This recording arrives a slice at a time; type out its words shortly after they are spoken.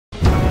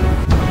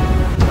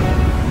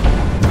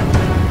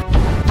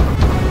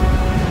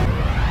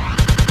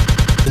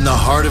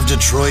heart of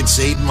Detroit's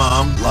 8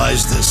 Mom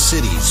lies the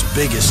city's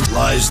biggest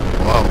lies.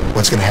 Whoa,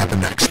 what's gonna happen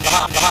next?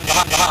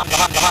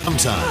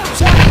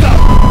 Sometimes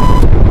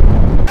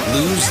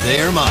lose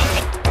their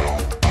mind.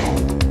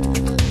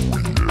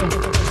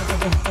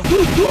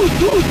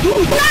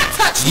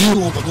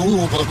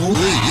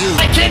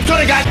 My kid could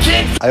have got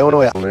kicked. I own a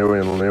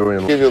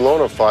Lyrian. Give you a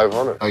loan of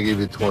 500. I give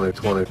you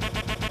 20.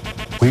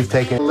 We've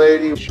taken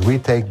ladies. We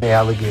take the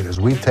alligators.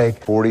 We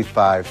take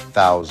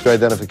 45,000.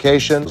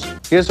 Identification.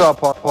 Here's how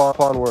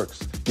pawn works.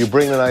 You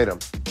bring an item.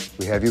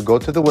 We have you go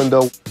to the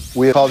window.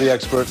 We call the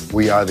expert.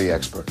 We are the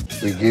expert.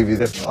 We give you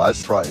the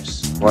price.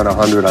 Want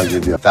 100? I'll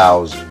give you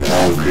 1,000.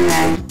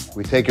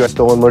 We take your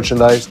stolen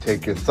merchandise.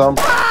 Take your thumb.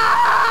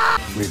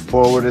 We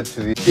forward it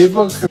to the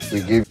people.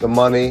 We give the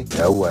money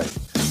away.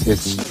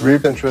 It's free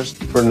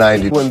interest for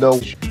 90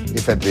 windows.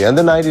 If at the end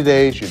of 90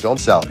 days you don't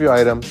sell your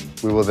item,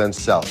 we will then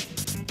sell it.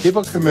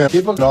 People come in,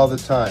 all the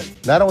time,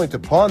 not only to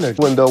pawn their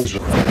windows.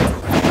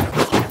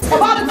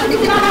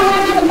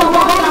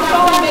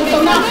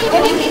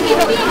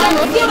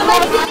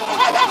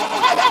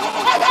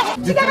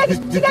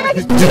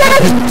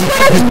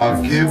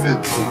 I'll give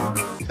it to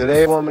you.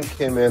 Today, a woman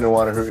came in and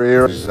wanted her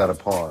ears at a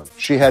pawn.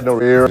 She had no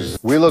ears.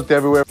 We looked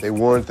everywhere. They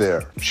weren't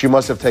there. She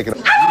must have taken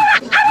them.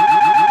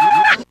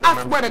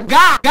 I swear to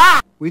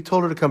God. We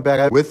told her to come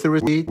back with the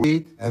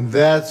receipt, and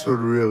that's what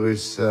really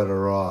set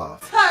her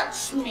off.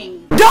 Touch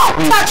me. Don't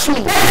touch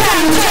me.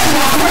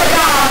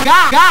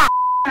 God.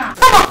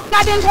 Come on.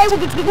 I didn't pay with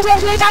the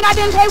congratulations. I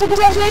didn't pay with the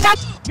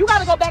congratulations. You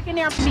gotta go back in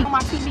there and me on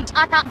my TV. If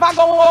I go,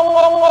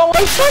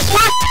 they took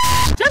my,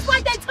 just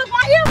like they took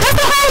my ear. That's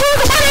the whole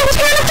reason why they was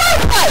here in the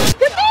first place.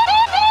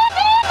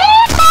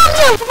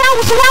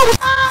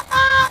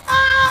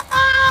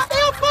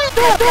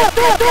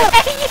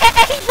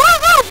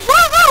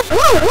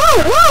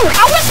 I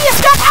wish he had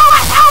stuck out.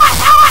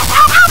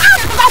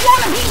 Because I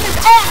want to beat his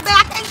ass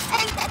back.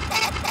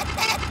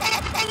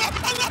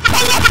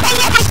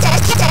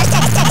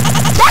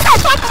 That's how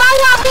fucking my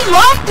life be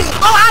lost it.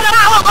 I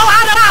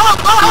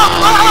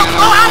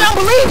don't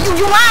believe you.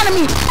 You lying to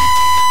me.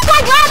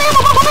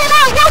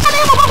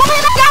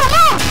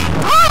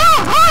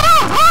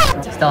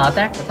 Still out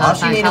there? All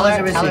she needed was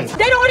a receipt.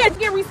 They don't have to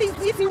get receipts.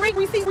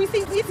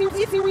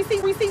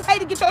 Pay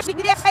to get your shit.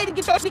 Pay to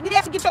get your shit. Get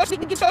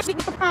your shit.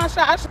 Pawn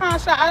shots.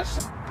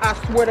 I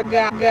swear to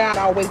God,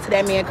 I'll wait till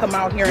that man come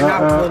out here and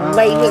I will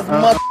lay his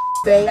mother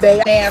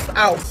ass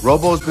out.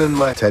 Robo's been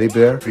my teddy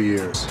bear for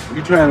years.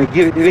 You trying to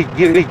get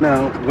it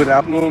now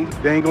without them?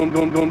 They ain't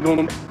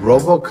gonna.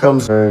 Robo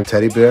comes in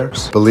teddy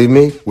bears. Believe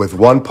me, with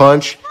one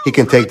punch, he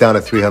can take down a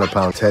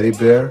 300-pound teddy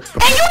bear. And you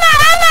know,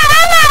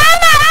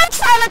 I'm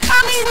trying to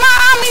come in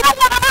mommy. I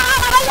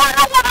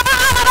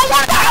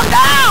want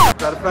down.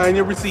 Try to find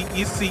your receipt.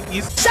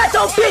 Shut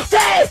your bitch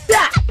ass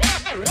up.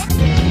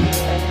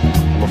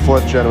 I'm a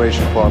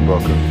 4th-generation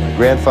pawnbroker. My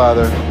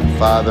grandfather,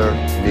 father,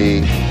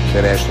 me,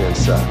 then Ashley and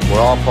Seth. We're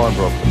all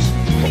pawnbrokers,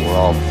 but we're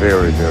all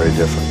very, very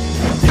different.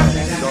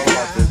 It's all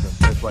about business.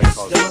 That's why you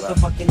call it that.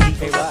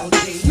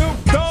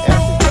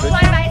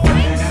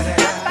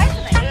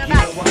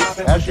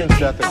 Ashley and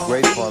Seth are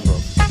great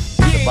pawnbrokers.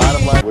 The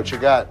bottom line, what you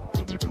got?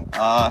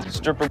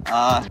 Stripper.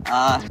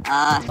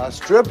 A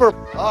stripper.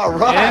 All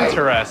right.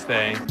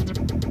 Interesting.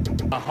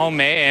 A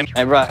homemade.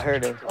 I brought her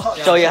to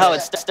show you how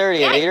it's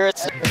sturdy.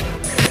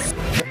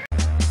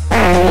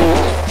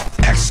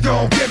 X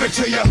gon' give it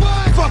to you.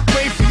 Fuck,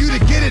 wait for you to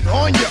get it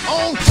on your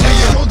own. Tell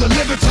you don't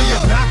deliver to you.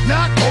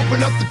 Knock,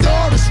 open up the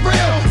door, it's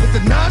real. With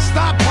the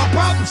non-stop pop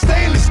out from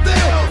stainless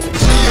steel.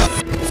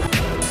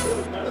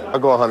 I'll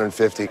go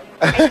 150.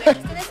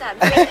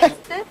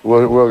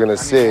 We're gonna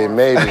see.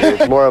 Maybe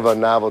it's more of a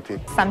novelty.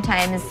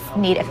 Sometimes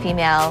need a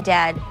female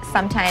dad.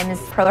 Sometimes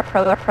pro.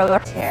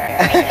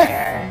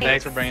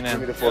 Thanks for bringing Give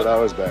me in. the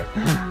 $4 back.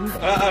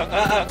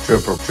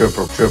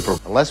 Triple.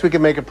 Unless we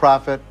can make a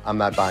profit, I'm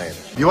not buying it.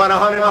 You want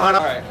 100? All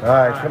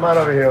right, come on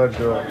over here. Let's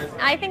do it.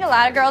 I think a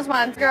lot of girls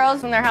want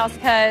girls in their house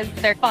because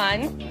they're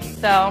fun.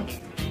 So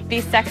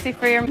be sexy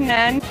for your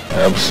men.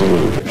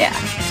 Absolutely. Yeah.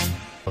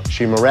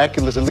 She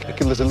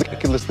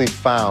miraculously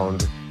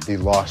found the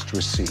lost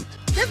receipt.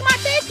 This is my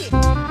ticket.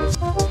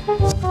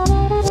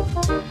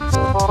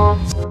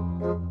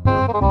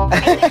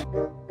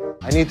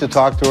 I need to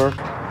talk to her.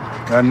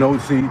 I know.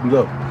 See,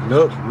 look.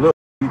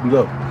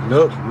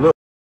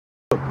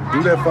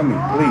 Do that for me,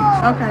 please.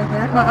 Okay.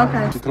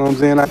 She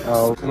comes in,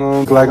 I'll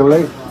come like a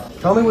lady.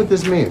 Tell me what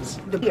this means.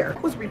 The beer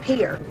was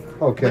repaired.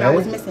 Okay. But I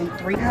was missing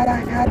 3. Okay.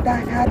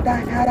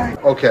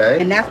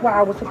 And that's why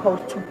I was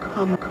supposed to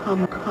come.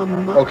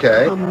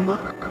 Okay.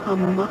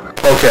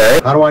 Okay.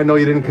 How do I know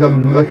you didn't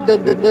come?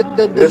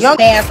 The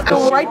young ass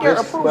right there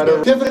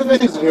approved.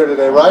 Tiffany isn't here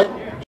today, right?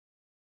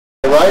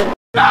 Right?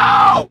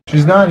 No!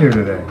 She's not here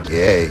today.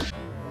 Yay.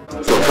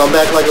 So come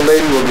back like a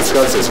lady, we'll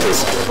discuss this,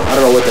 because I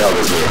don't know what the hell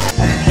this is.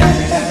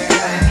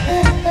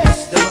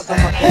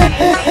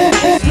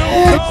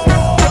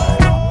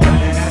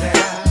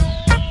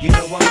 You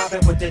know what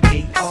happened with the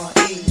D.R.